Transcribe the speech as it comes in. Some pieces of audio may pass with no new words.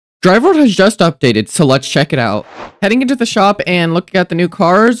DriveWorld has just updated, so let's check it out. Heading into the shop and looking at the new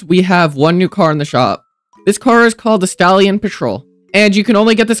cars, we have one new car in the shop. This car is called the Stallion Patrol, and you can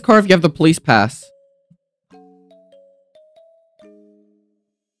only get this car if you have the police pass.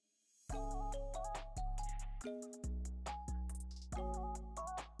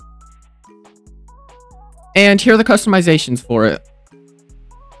 And here are the customizations for it.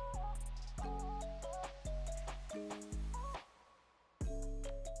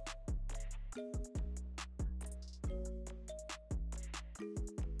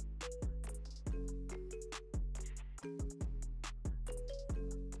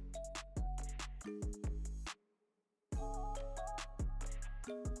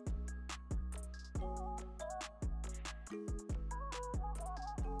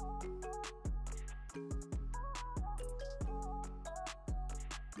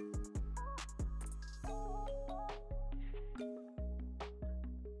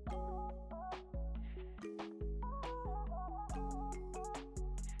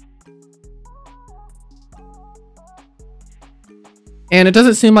 And it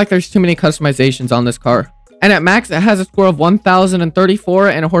doesn't seem like there's too many customizations on this car. And at max, it has a score of 1,034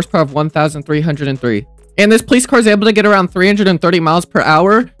 and a horsepower of 1,303. And this police car is able to get around 330 miles per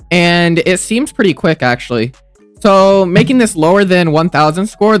hour, and it seems pretty quick, actually. So making this lower than 1,000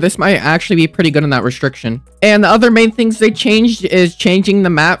 score, this might actually be pretty good in that restriction. And the other main things they changed is changing the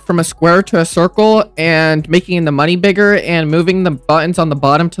map from a square to a circle and making the money bigger and moving the buttons on the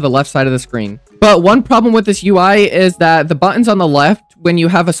bottom to the left side of the screen. But one problem with this UI is that the buttons on the left, when you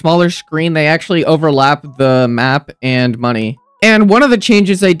have a smaller screen, they actually overlap the map and money. And one of the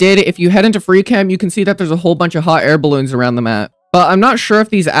changes they did, if you head into FreeCam, you can see that there's a whole bunch of hot air balloons around the map. But I'm not sure if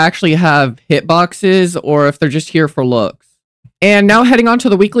these actually have hitboxes or if they're just here for looks. And now heading on to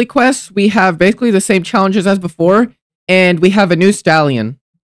the weekly quests, we have basically the same challenges as before, and we have a new Stallion.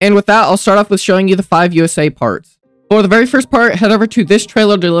 And with that, I'll start off with showing you the 5 USA parts. For the very first part, head over to this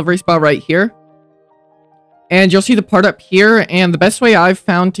trailer delivery spot right here. And you'll see the part up here, and the best way I've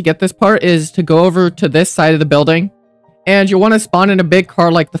found to get this part is to go over to this side of the building. And you'll want to spawn in a big car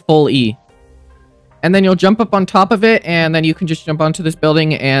like the full E. And then you'll jump up on top of it, and then you can just jump onto this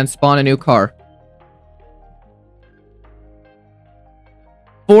building and spawn a new car.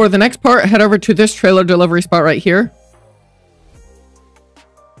 For the next part, head over to this trailer delivery spot right here.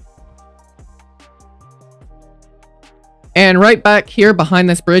 And right back here behind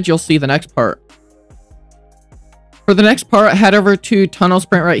this bridge, you'll see the next part. For the next part, head over to Tunnel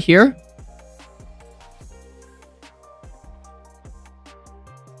Sprint right here.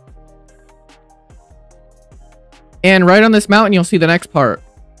 And right on this mountain, you'll see the next part.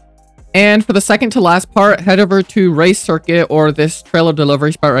 And for the second to last part, head over to Race Circuit or this trailer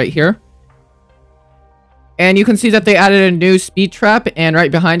delivery spot right here. And you can see that they added a new speed trap, and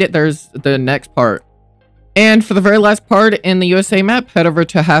right behind it, there's the next part. And for the very last part in the USA map, head over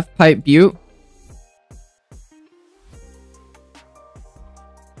to Half Pipe Butte.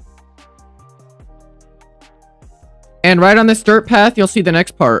 And right on this dirt path, you'll see the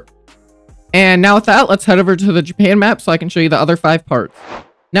next part. And now with that, let's head over to the Japan map so I can show you the other 5 parts.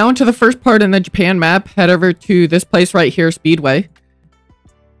 Now into the first part in the Japan map, head over to this place right here, Speedway.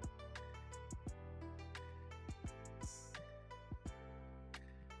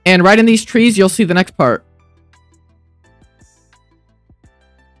 And right in these trees, you'll see the next part.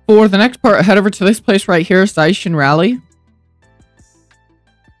 For the next part, head over to this place right here, Station Rally.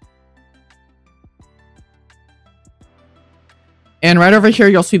 And right over here,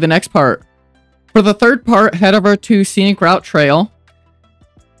 you'll see the next part. For the third part, head over to Scenic Route Trail.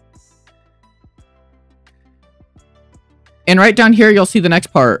 And right down here, you'll see the next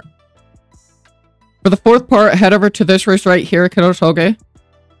part. For the fourth part, head over to this race right here, Kirotoge.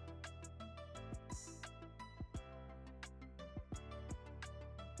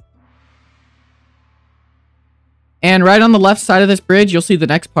 And right on the left side of this bridge, you'll see the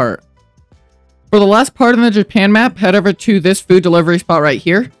next part. For the last part in the Japan map, head over to this food delivery spot right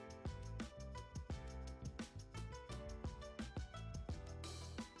here.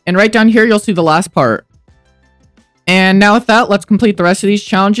 And right down here, you'll see the last part. And now with that, let's complete the rest of these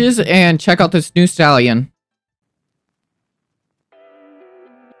challenges and check out this new Stallion.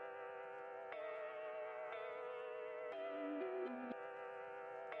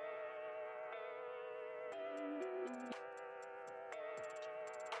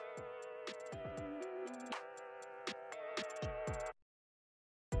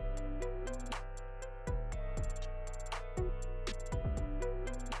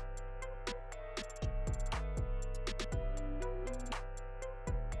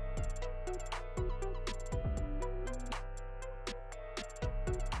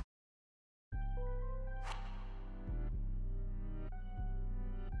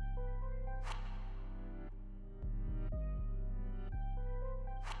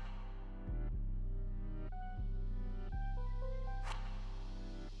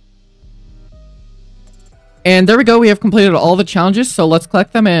 And there we go. We have completed all the challenges. So let's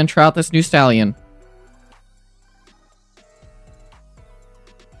collect them and try out this new Stallion.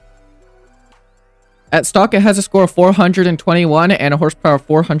 At stock, it has a score of 421 and a horsepower of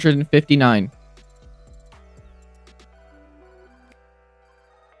 459.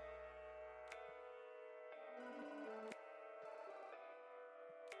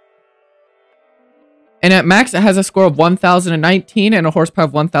 And at max, it has a score of 1019 and a horsepower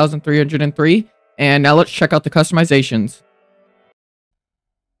of 1303. And now let's check out the customizations.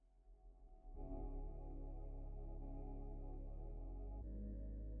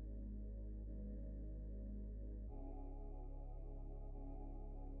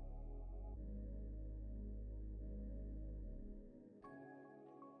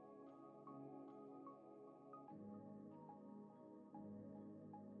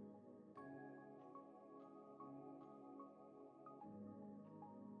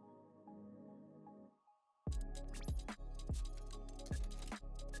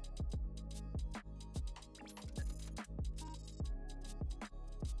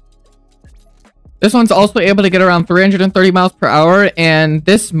 This one's also able to get around 330 miles per hour, and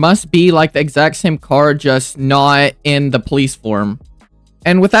this must be like the exact same car, just not in the police form.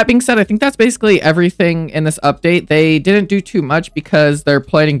 And with that being said, I think that's basically everything in this update. They didn't do too much because they're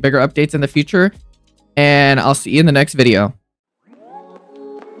planning bigger updates in the future, and I'll see you in the next video.